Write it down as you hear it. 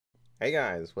Hey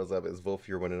guys, what's up? It's Volf,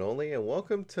 your one and only, and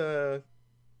welcome to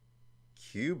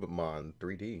Cubemon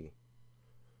 3D.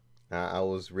 I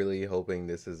was really hoping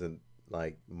this isn't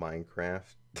like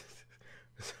Minecraft.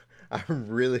 I'm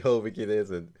really hoping it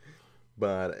isn't.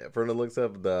 But from the looks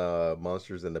of the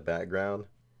monsters in the background,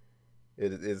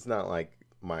 it's not like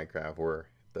Minecraft where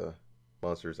the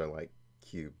monsters are like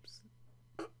cubes.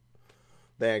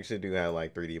 They actually do have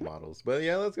like 3D models. But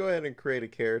yeah, let's go ahead and create a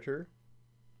character.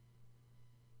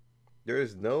 There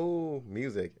is no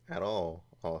music at all,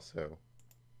 also.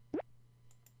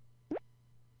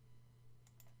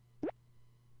 I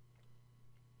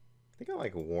think I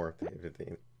like warmth,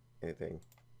 anything.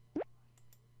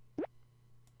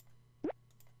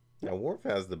 Now, warmth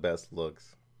has the best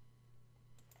looks.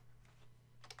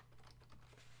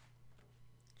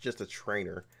 Just a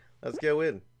trainer. Let's go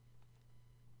in.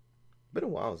 Been a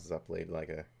while since I played like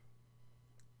a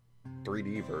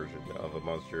 3D version of a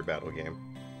monster battle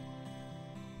game.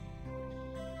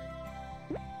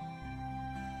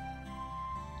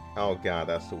 Oh god,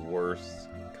 that's the worst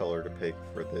color to pick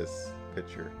for this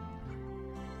picture.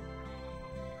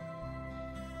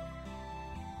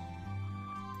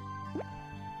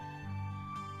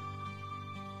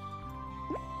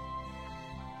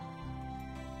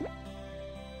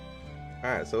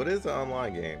 Alright, so it is an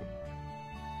online game.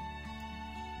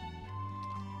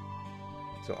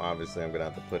 So obviously I'm gonna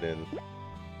have to put in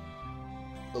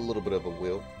a little bit of a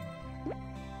will.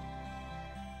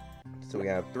 So we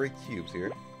have 3 cubes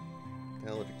here. What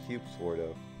the hell are the cubes for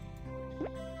though?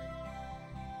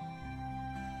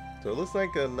 So it looks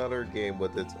like another game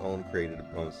with its own created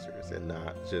monsters and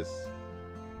not just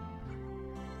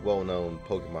well-known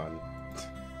Pokemon.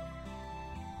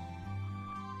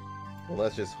 Well,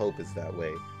 let's just hope it's that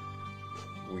way.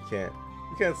 We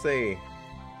can't say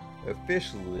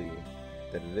officially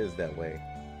that it is that way.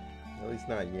 At least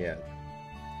not yet.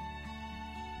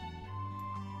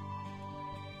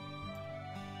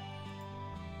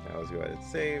 Now let's go ahead and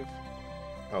save.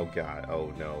 Oh god,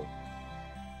 oh no.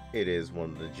 It is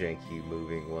one of the janky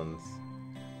moving ones.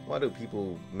 Why do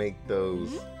people make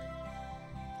those?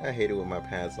 I hate it when my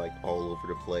pad's like all over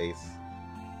the place.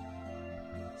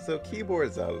 So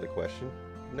keyboard's out of the question.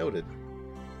 Noted.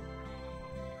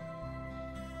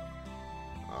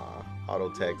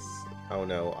 Auto text. Oh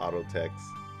no, auto text.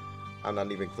 I'm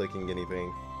not even clicking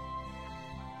anything.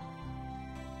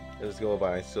 It'll just go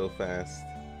by so fast.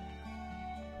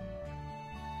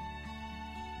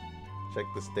 Check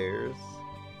the stairs.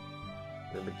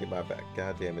 Never get my back.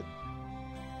 God damn it.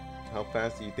 How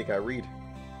fast do you think I read?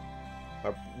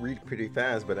 I read pretty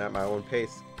fast, but at my own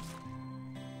pace.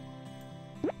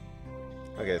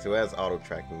 Okay, so it has auto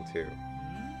tracking too.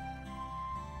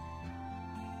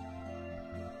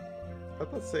 I was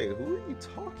about to say, who are you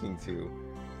talking to?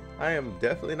 I am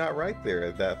definitely not right there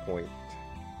at that point.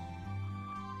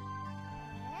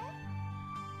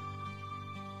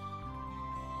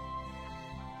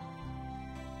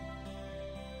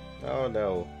 Oh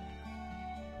no.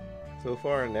 So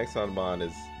far, Nexonmon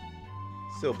is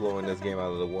still blowing this game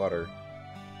out of the water.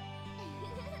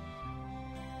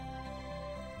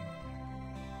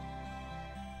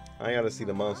 I gotta see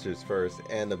the monsters first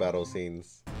and the battle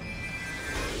scenes.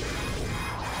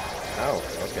 Oh,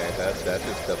 okay, that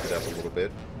just stepped it up a little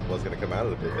bit. Was gonna come out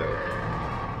of the pit though.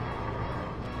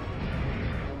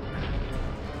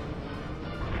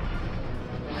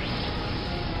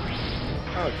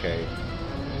 Okay.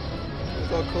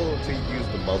 It's all cool until you use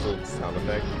the muzzled sound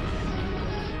effect.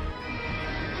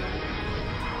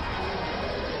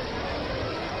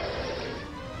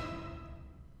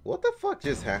 What the fuck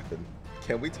just happened?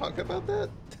 Can we talk about that?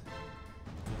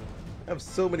 I have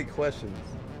so many questions.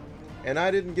 And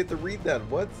I didn't get to read that.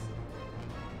 What?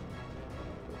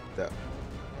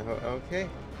 Okay.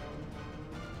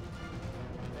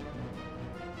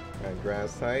 And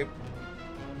grass type.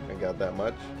 I got that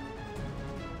much.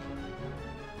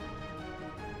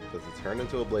 Does it turn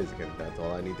into a Blaziken? That's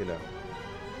all I need to know.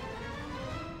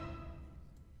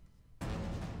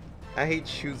 I hate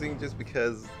choosing just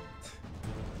because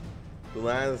the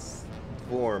last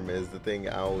form is the thing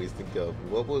I always think of.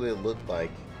 What will it look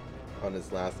like on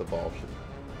its last evolution?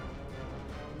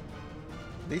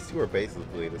 These two are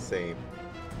basically the same.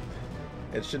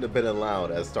 It shouldn't have been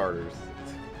allowed as starters.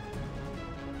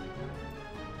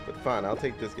 But fine, I'll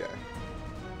take this guy.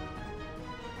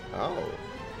 Oh.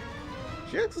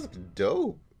 She actually looks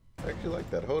dope. I actually like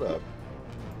that. Hold up.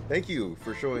 Thank you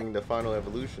for showing the final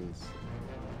evolutions.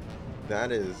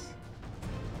 That is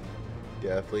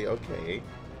definitely okay.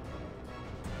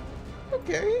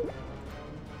 Okay.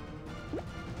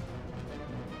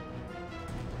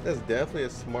 That's definitely a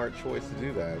smart choice to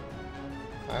do that.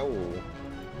 I will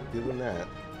Given that,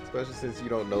 especially since you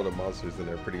don't know the monsters and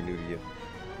they're pretty new to you,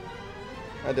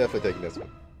 I'm definitely taking this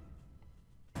one.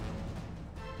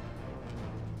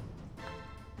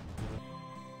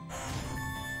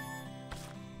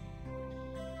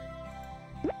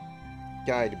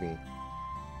 Guide me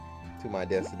to my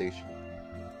destination.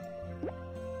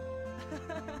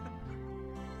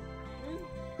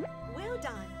 Well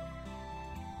done.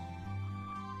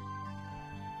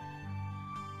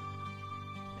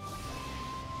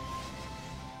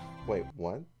 Wait,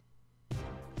 what?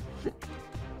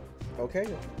 Okay.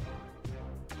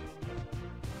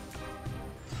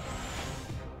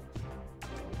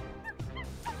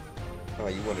 Oh,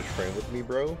 you want to train with me,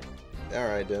 bro?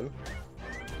 Alright then.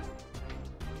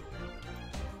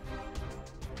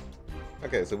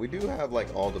 Okay, so we do have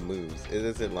like all the moves. It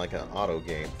isn't like an auto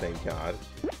game, thank God.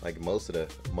 Like most of the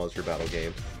monster battle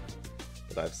games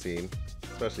that I've seen,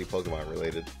 especially Pokemon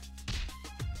related.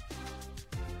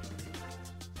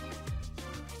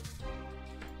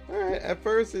 Alright, at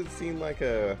first it seemed like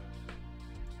a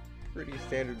pretty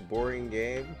standard boring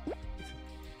game.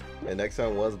 And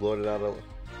Nexon was blowing it out of,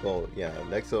 well, yeah,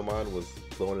 Nexomon was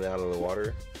blowing it out of the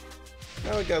water.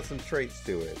 Now it got some traits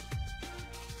to it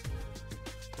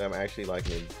that I'm actually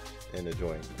liking and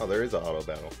enjoying. Oh, there is an auto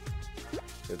battle.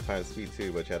 It's time speed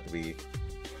too, but you have to be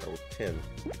level 10.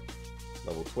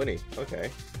 Level 20,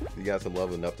 okay. You got some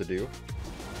leveling up to do.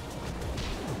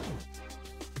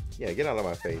 Yeah, get out of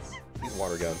my face. Use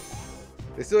water gun.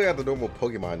 They still got the normal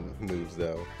Pokemon moves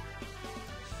though.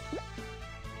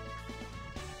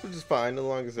 Which is fine, as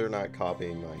long as they're not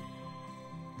copying like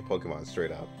the Pokemon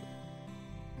straight up.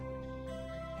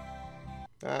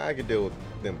 I can deal with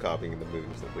them copying the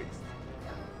moves at least.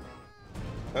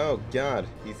 Oh god,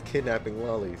 he's kidnapping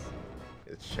lollies.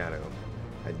 It's Shadow.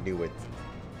 I knew it.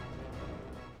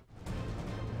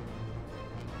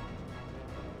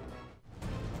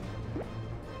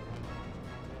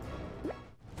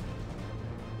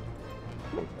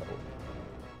 Oh no.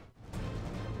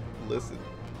 Listen,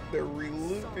 they're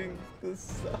re-looping the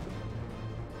song.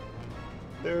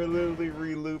 They're literally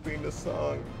re-looping the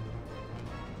song.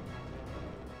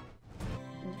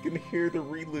 You can hear the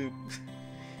re-loop.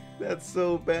 That's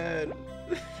so bad.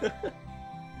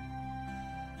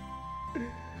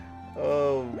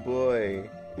 Oh boy.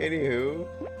 Anywho,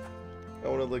 I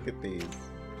want to look at these.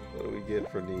 What do we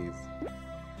get from these?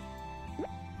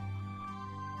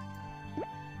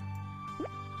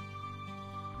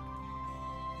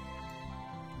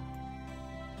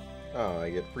 Oh, I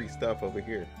get free stuff over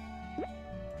here.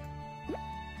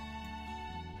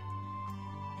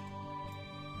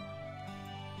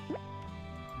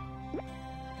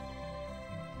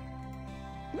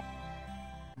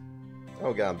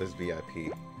 Oh god, this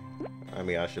VIP. I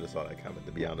mean, I should have saw that coming,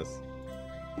 to be honest.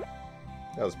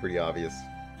 That was pretty obvious.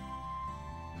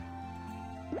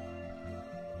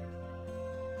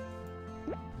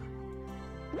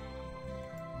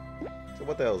 So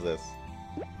what the hell is this?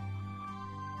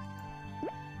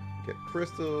 Get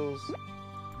crystals.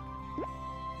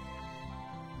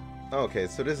 Okay,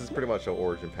 so this is pretty much an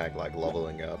origin pack, like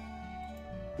leveling up.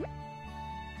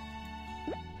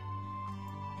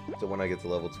 So when I get to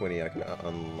level 20, I can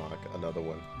unlock another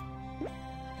one.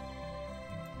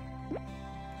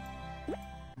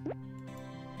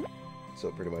 So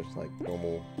pretty much like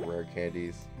normal rare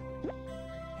candies.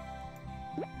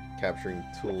 Capturing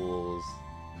tools.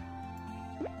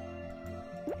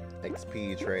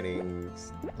 XP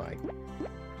trainings, like...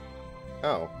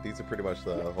 Oh, these are pretty much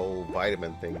the whole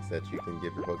vitamin things that you can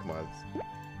give your Pokemon.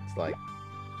 It's like...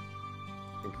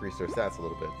 increase their stats a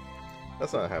little bit.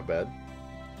 That's not half bad.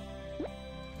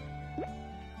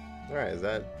 Alright, is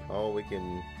that all we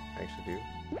can actually do?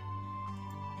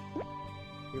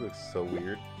 He looks so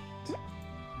weird.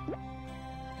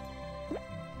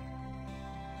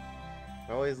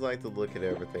 I always like to look at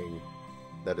everything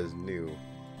that is new.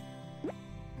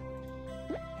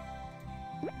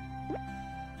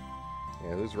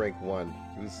 Yeah, who's rank 1?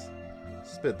 Who's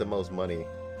spent the most money?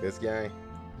 This guy?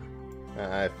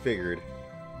 I figured.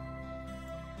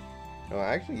 Oh,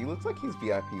 actually, he looks like he's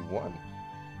VIP 1.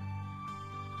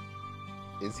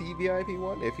 Is he VIP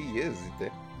 1? If he is,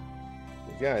 this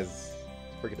guy's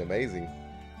freaking amazing.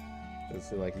 Doesn't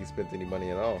seem like he spent any money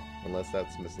at all, unless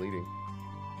that's misleading.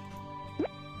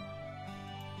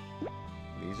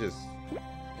 He's just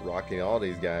rocking all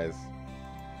these guys.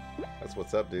 That's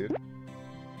what's up, dude.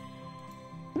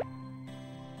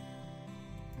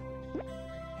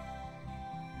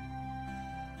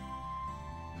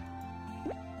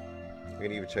 I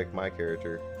can even check my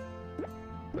character.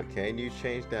 But can you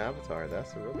change the avatar?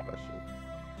 That's the real question.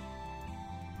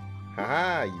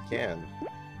 Haha, you can.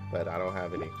 But I don't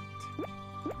have any.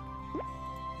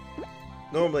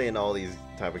 Normally in all these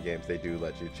type of games, they do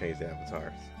let you change the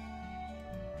avatars.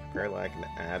 Apparently I can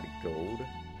add gold.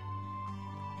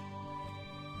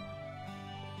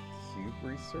 Cube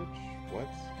research? What?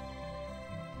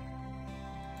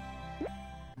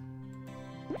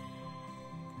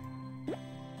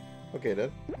 Okay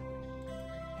then.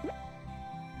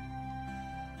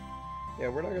 Yeah,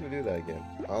 we're not gonna do that again.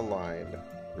 Online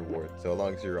reward. So as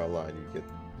long as you're online, you get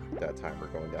that timer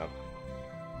going down.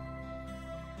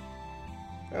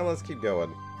 Now let's keep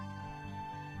going.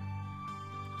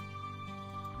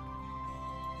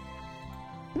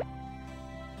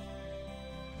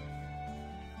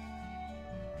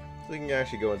 So you can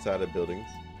actually go inside of buildings.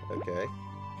 Okay,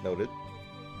 noted.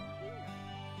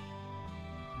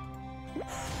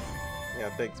 Yeah,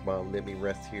 thanks, Mom. Let me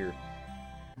rest here.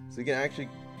 So you can actually,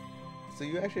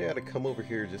 you actually had to come over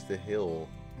here just to heal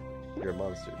your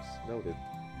monsters. Noted.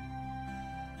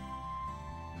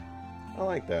 I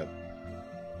like that.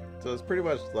 So it's pretty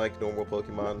much like normal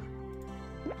Pokemon,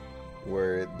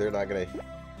 where they're not gonna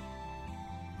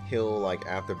heal like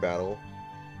after battle.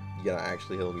 You gotta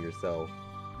actually heal them yourself.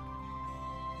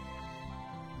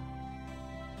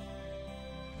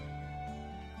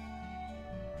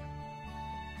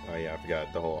 Oh yeah, I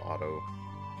forgot the whole auto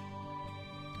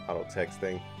text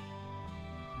thing.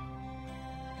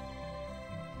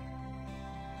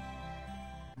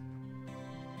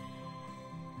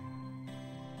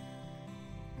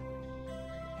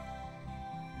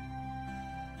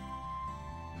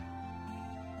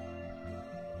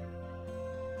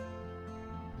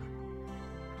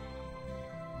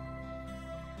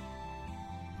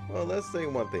 Well, let's say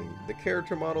one thing. The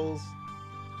character models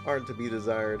aren't to be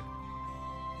desired,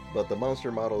 but the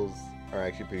monster models are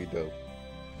actually pretty dope.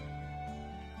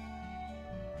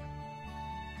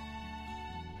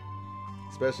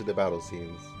 Especially the battle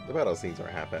scenes. The battle scenes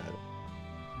aren't half bad.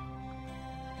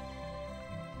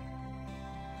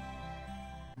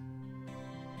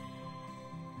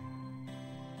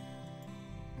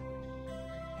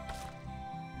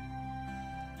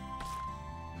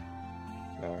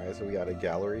 Alright, so we got a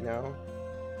gallery now.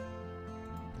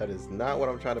 That is not what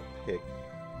I'm trying to pick.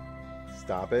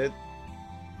 Stop it.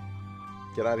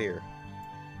 Get out of here.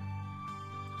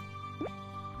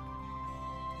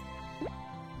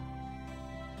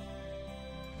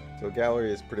 So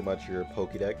gallery is pretty much your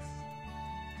Pokédex.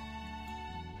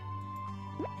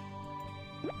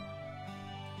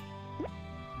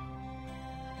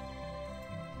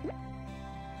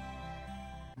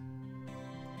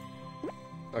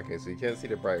 Okay, so you can't see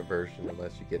the bright version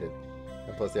unless you get it.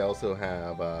 And plus they also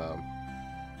have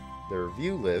the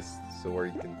review list, so where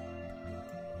you can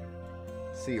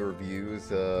see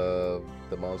reviews of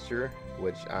the monster,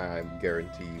 which I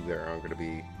guarantee you there aren't going to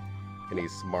be any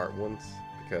smart ones,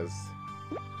 because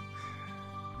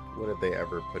when have they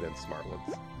ever put in smart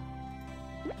ones?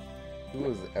 Who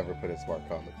has ever put in smart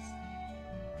comments?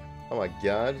 Oh my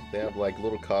god, they have like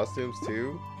little costumes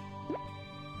too?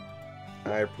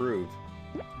 I approve.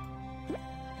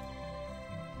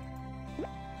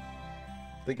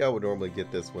 I think I would normally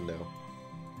get this one though.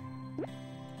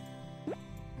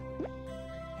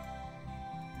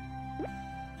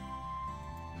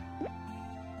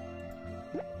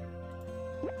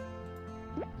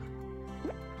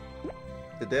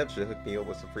 The dev should hook me up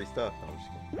with some free stuff. No, I'm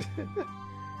just kidding.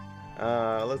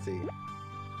 Let's see.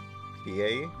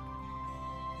 PDA.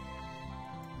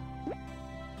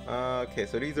 Okay,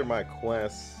 so these are my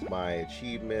quests, my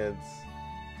achievements.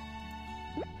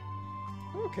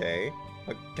 Okay.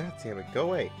 God damn it, go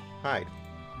away. Hide.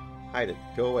 Hide it.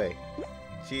 Go away.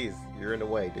 Jeez, you're in the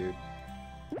way, dude.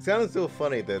 It sounds so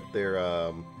funny that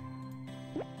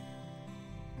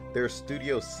their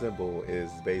studio symbol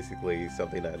is basically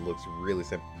something that looks really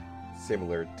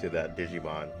similar to that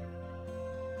Digimon.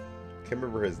 Can't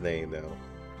remember his name though.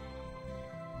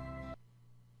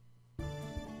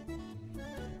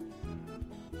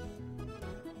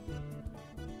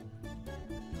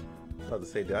 I was about to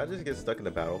say, did I just get stuck in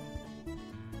the battle?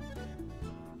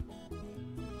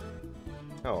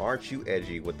 Oh, aren't you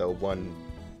edgy with the one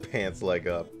pants leg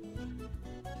up?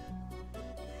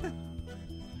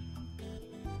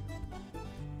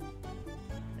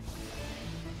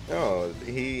 Oh,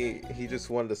 he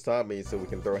just wanted to stop me so we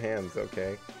can throw hands.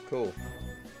 Okay, cool.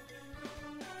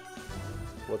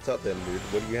 What's up then, dude?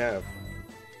 What do you have?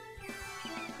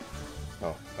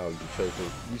 Oh,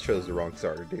 you chose the wrong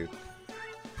starter, dude.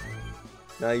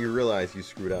 Now you realize you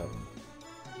screwed up.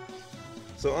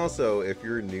 So also, if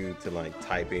you're new to like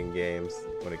typing games,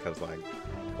 when it comes to like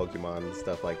Pokemon and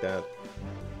stuff like that,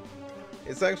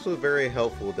 it's actually very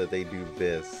helpful that they do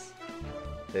this.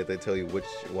 That they tell you which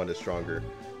one is stronger.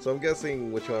 So I'm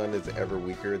guessing which one is ever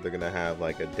weaker, they're gonna have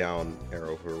like a down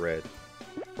arrow for red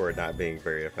for it not being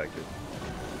very effective.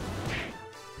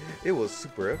 It was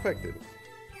super effective.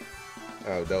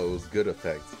 Oh no, it was good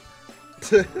effect.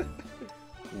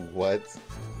 What?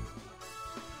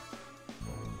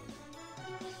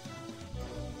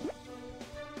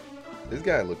 This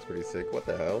guy looks pretty sick. What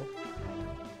the hell?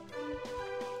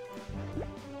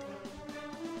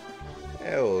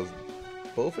 Hell,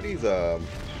 both of these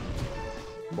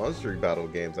monster battle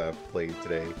games I've played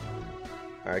today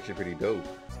are actually pretty dope.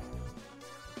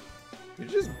 You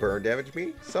just burn damage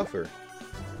me? Suffer.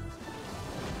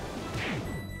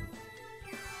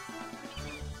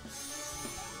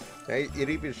 It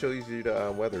even shows you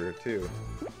the weather too.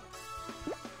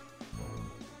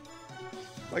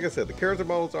 Like I said, the character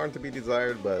models aren't to be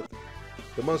desired, but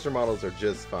the monster models are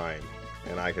just fine,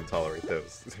 and I can tolerate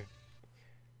those.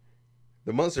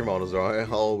 The monster models are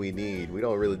all we need. We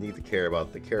don't really need to care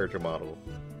about the character model.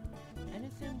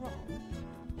 Anything wrong?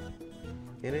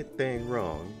 Anything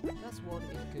wrong? That's what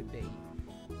it could be.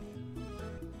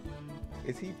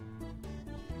 Is he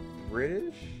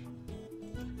British?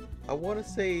 I want to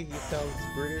say he sounds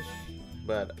British,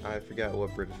 but I forgot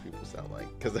what British people sound like,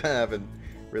 because I haven't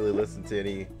really listened to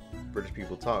any British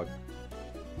people talk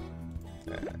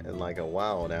in like a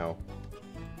while now.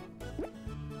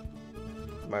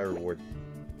 My reward.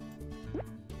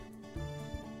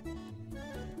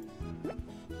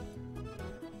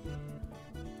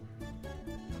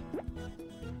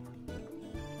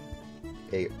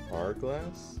 A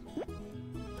hourglass?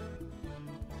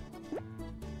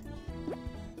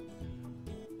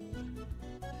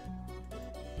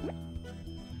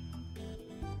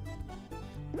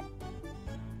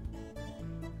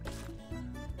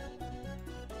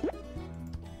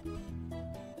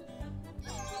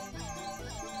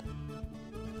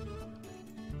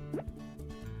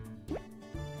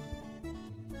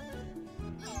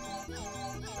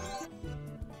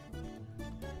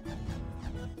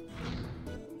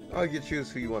 Oh, you can choose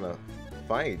who you want to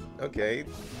fight. Okay.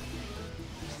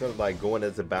 Instead of like going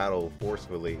into battle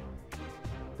forcefully,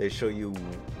 they show you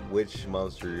which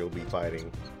monster you'll be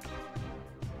fighting.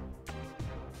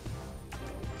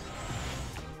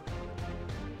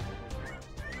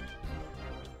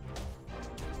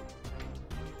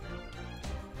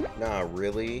 Nah,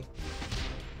 really?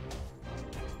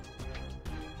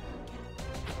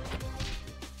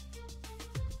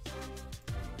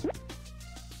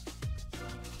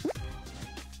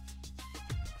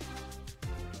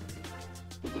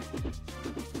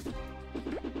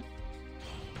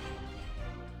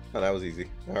 Oh, that was easy.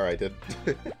 Alright, then.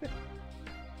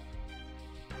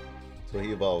 So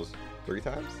he evolves 3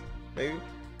 times? Maybe?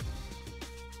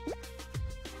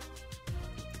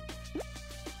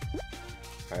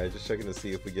 Alright, just checking to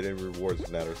see if we get any rewards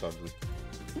from that or something.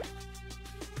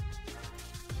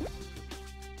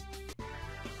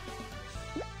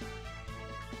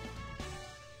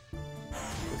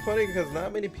 It's funny because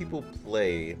not many people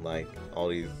play, like, all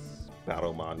these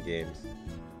Battlemon games.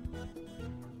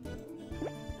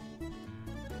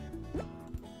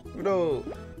 You know,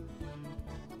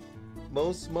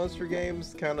 most monster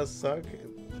games kind of suck.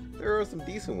 There are some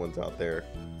decent ones out there.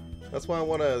 That's why I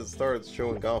want to start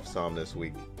showing off some this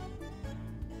week.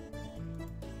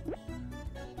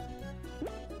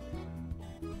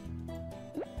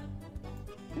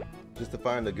 Just to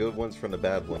find the good ones from the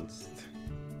bad ones.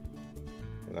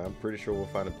 And I'm pretty sure we'll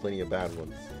find plenty of bad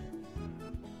ones.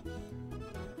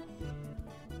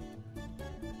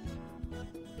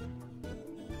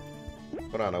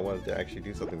 Hold on, I wanted to actually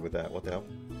do something with that. What the hell?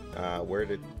 Where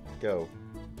did it go?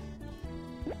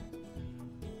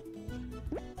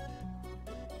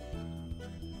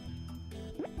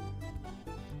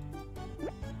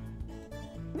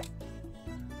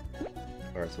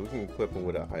 Alright, so we can equip them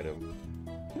with an item.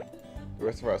 The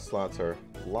rest of our slots are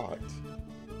locked.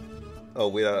 Oh,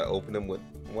 we gotta open them with...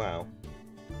 Wow.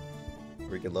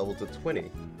 We can level to 20.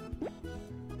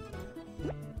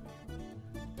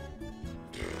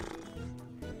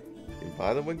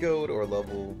 Buy them with gold or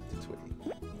level to 20.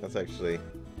 That's actually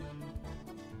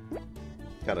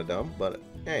kind of dumb, but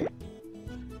hey.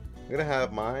 I'm gonna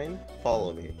have mine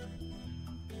follow me.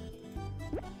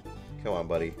 Come on,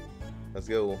 buddy. Let's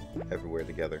go everywhere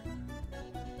together.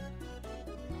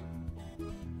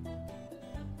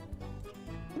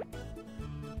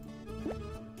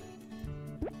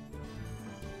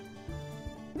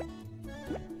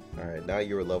 Alright, now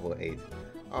you're level 8.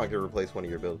 Oh, I can replace one of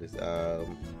your abilities.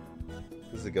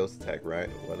 This is a ghost attack, right?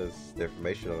 What is the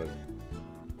information on it?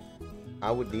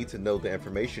 I would need to know the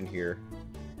information here.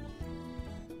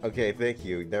 Okay, thank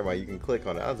you. Never mind, you can click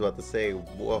on it. I was about to say,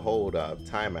 well, hold up,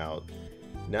 timeout.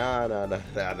 Nah, nah, nah,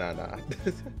 nah, nah, nah.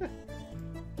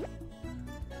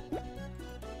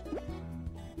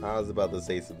 I was about to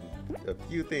say a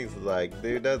few things like,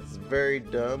 dude, that's very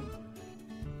dumb.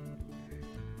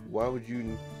 Why would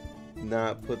you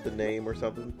not put the name or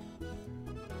something?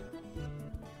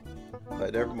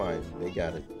 But never mind, they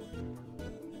got it.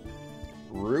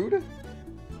 Rude?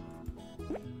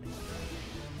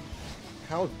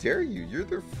 How dare you? You're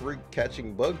the freak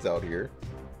catching bugs out here.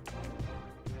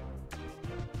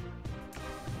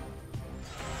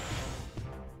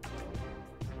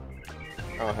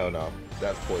 Oh hell no,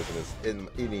 that's poisonous.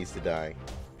 It needs to die.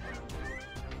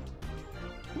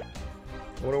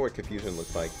 I wonder what confusion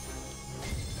looks like.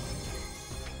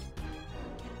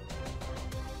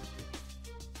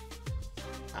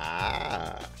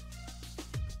 Ah!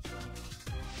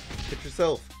 Get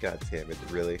yourself! God damn it,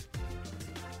 really?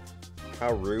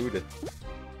 How rude.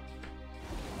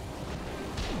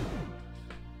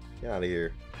 Get out of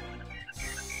here.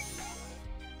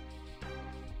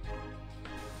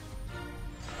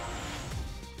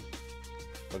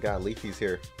 Oh god, Leafy's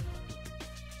here.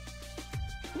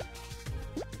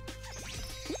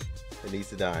 It needs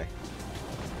to die.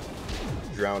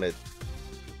 Drown it.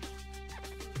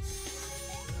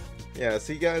 Yeah,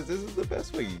 see guys, this is the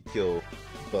best way you kill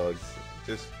bugs.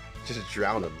 Just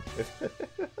drown them.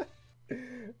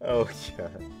 Oh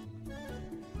god.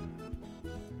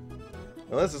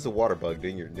 Unless it's a water bug,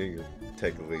 then you're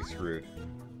technically screwed.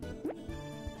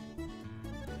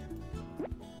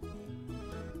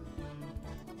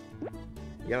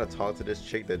 You gotta talk to this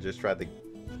chick that just tried to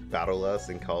battle us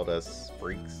and called us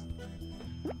freaks.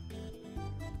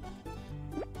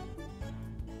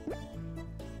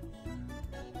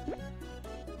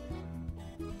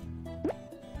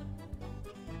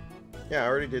 Yeah, I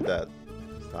already did that.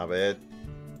 Stop it.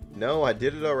 No, I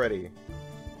did it already.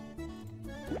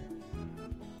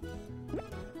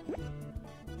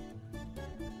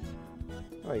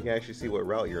 Oh, you can actually see what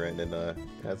route you're in, and it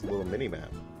has a little mini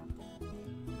map.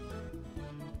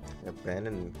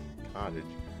 Abandoned cottage.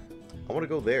 I want to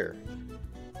go there.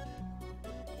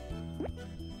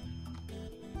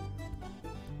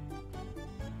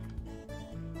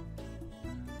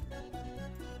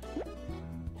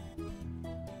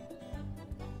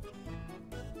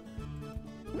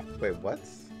 Wait, what?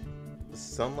 The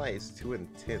sunlight is too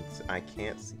intense. I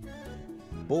can't see.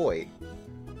 Boy.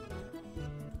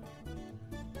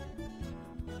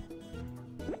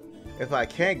 If I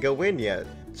can't go in yet,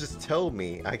 just tell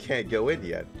me I can't go in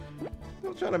yet.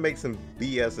 I'm trying to make some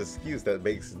BS excuse that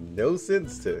makes no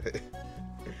sense to it.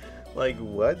 Like,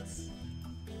 what?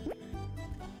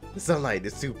 The sunlight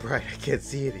is too bright. I can't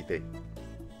see anything.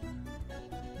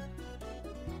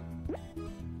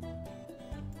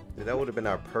 That would have been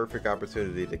our perfect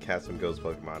opportunity to catch some ghost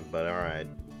Pokemon, but alright.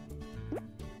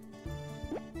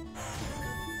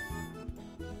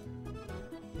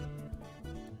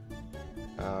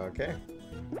 Okay.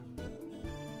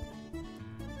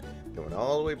 Going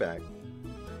all the way back.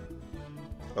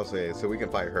 Okay, so we can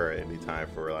fight her at any time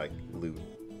for, like, loot.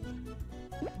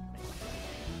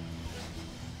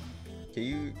 Did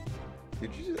you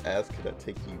just ask, could I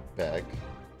take you back?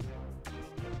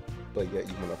 But yet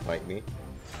you want to fight me?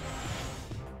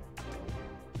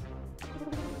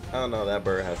 Oh no, that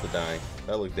bird has to die.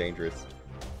 That looks dangerous.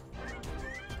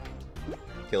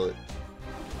 Kill it.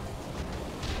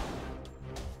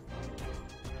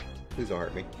 Please don't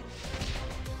hurt me.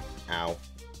 Ow.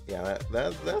 Yeah,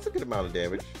 that's a good amount of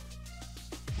damage.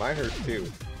 Mine hurts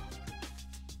too.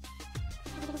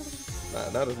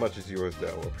 Not as much as yours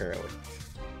though, apparently.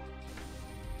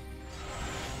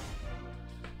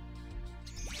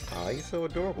 Aw, he's so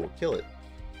adorable. Kill it.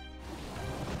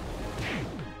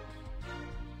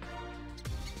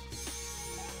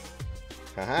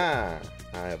 Haha!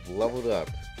 I have leveled up.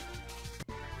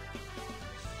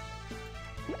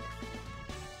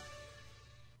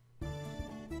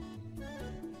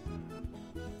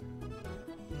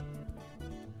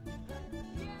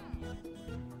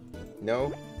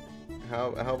 No?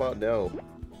 How about no?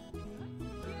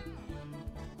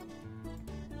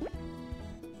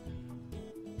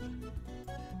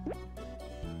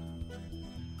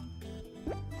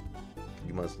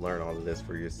 You must learn all of this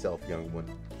for yourself, young one.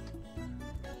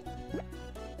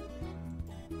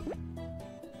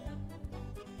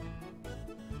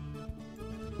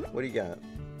 What do you got?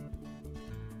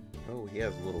 Oh, he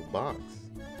has a little box.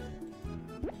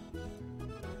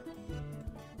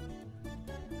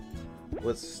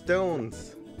 With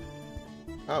stones.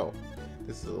 Oh,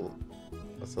 this is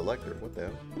a selector. What the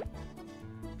hell?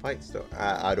 Fight stone.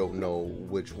 I don't know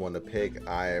which one to pick.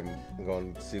 I am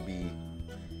going to be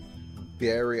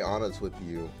very honest with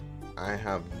you. I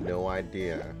have no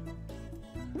idea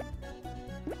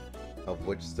of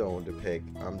which stone to pick.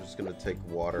 I'm just gonna take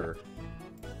water.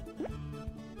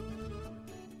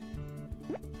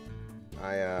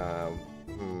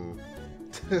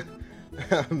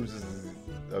 I'm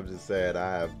just saying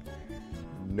I have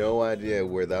no idea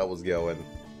where that was going.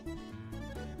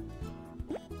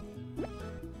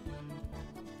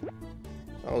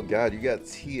 Oh god, you got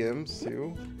TMs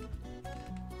too?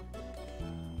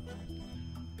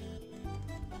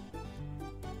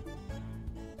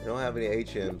 You don't have any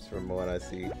HMs from what I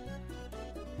see.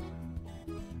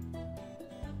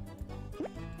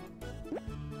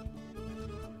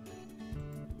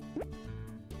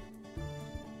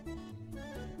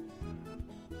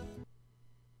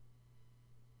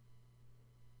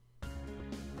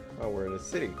 Oh, we're in a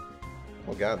city.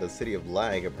 Oh god, the city of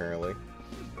lag apparently.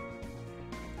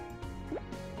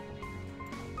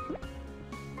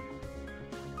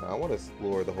 I want to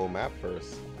explore the whole map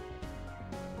first.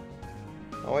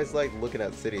 I always like looking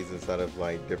at cities instead of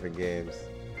like different games.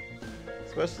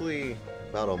 Especially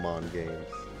Battlemon games.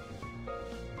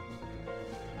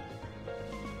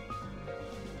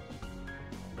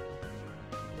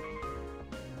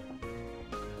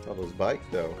 All those bikes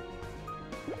though.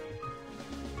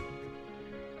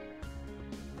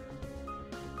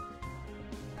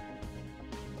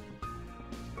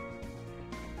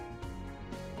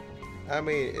 I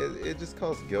mean, it just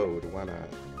costs gold. Why not?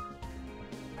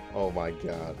 Oh my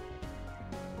god.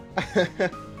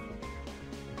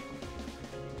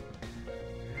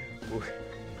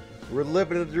 We're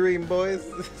living a dream, boys.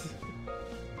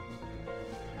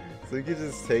 So you can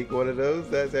just take one of those?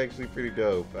 That's actually pretty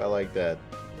dope. I like that.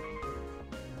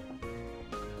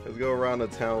 Let's go around the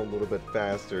town a little bit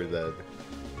faster then.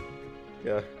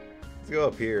 Yeah. Let's go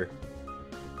up here.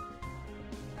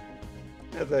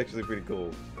 That's actually pretty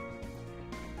cool.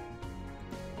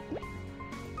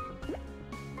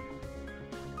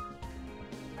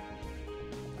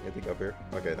 Anything up here?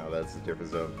 Okay, no, that's a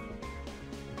different zone.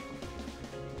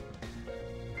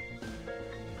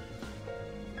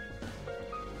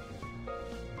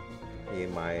 Me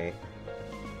and my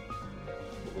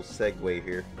little Segway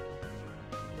here.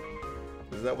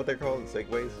 Is that what they're called?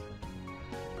 Segways?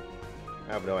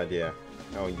 I have no idea.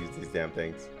 I don't use these damn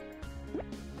things.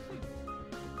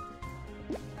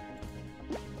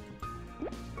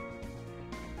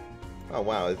 Oh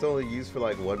wow, it's only used for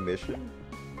like one mission?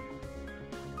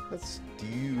 That's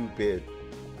stupid.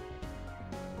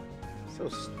 So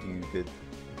stupid.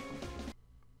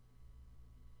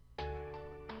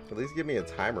 At least give me a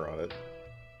timer on it.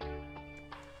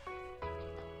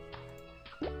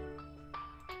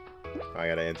 I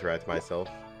gotta interact with myself.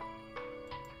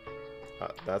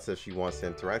 That's if she wants to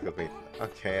interact with me.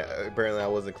 Okay, apparently I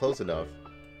wasn't close enough.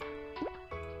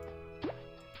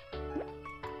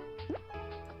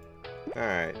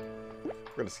 Alright.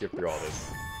 We're gonna skip through all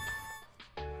this.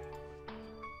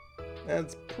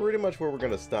 That's pretty much where we're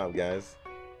gonna stop, guys.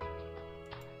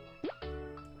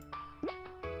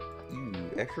 Ooh,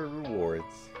 extra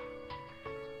rewards.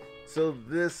 So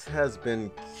this has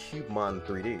been Cubemon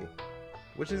 3D,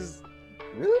 which is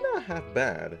really not half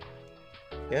bad.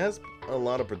 It has a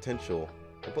lot of potential.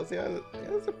 And plus, it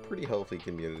has a pretty healthy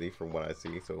community from what I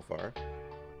see so far.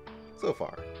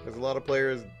 There's a lot of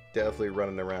players definitely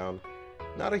running around.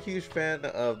 Not a huge fan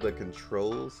of the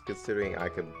controls, considering I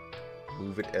can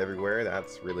move it everywhere.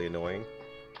 That's really annoying.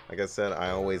 Like I said,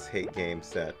 I always hate games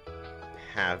that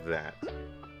have that.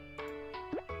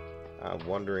 I'm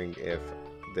wondering if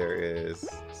there is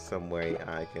some way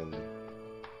I can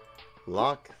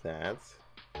lock that.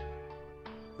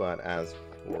 But as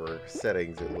for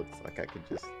settings, it looks like I could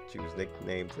just choose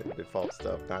nicknames and default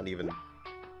stuff. Not even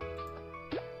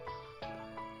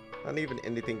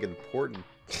anything important.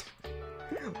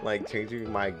 Like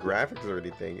changing my graphics or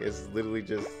anything. It's literally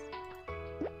just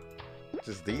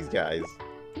these guys.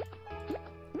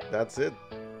 That's it.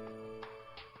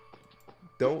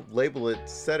 Don't label it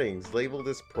settings. Label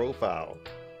this profile.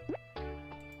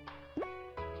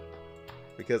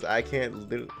 Because I can't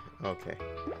literally... Okay.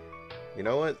 You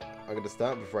know what? I'm gonna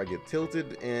stop before I get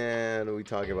tilted and we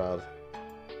talk about...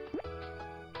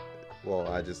 Well,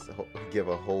 I just give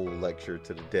a whole lecture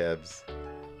to the devs.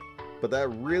 But that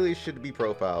really should be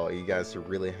profile. You guys should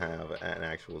really have an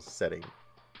actual setting.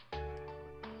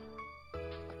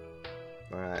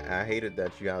 I hated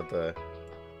that you have the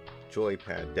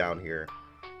joypad down here,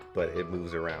 but it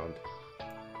moves around.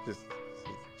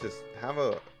 Just have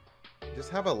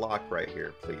a lock right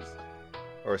here, please,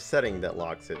 or a setting that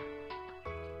locks it.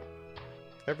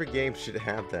 Every game should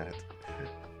have that.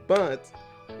 But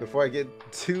before I get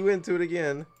too into it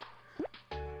again,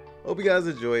 Hope you guys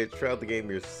enjoy it. Try out the game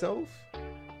yourself.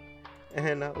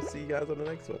 And I'll see you guys on the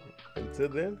next one. Until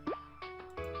then,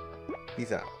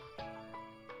 peace out.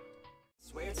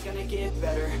 Swear it's gonna get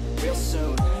better real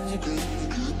soon.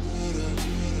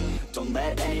 Don't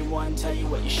let anyone tell you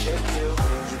what you should do.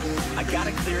 I got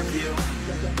a clear view.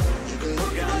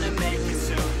 We're gonna make it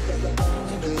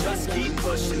soon. Just keep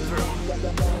pushing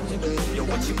through. You're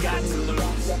what you got to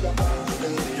lose.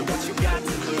 You're what you got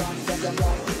to lose.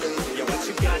 You're what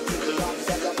you got to lose.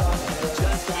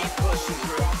 Just keep pushing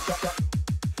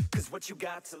through. 'Cause what you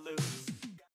got to lose.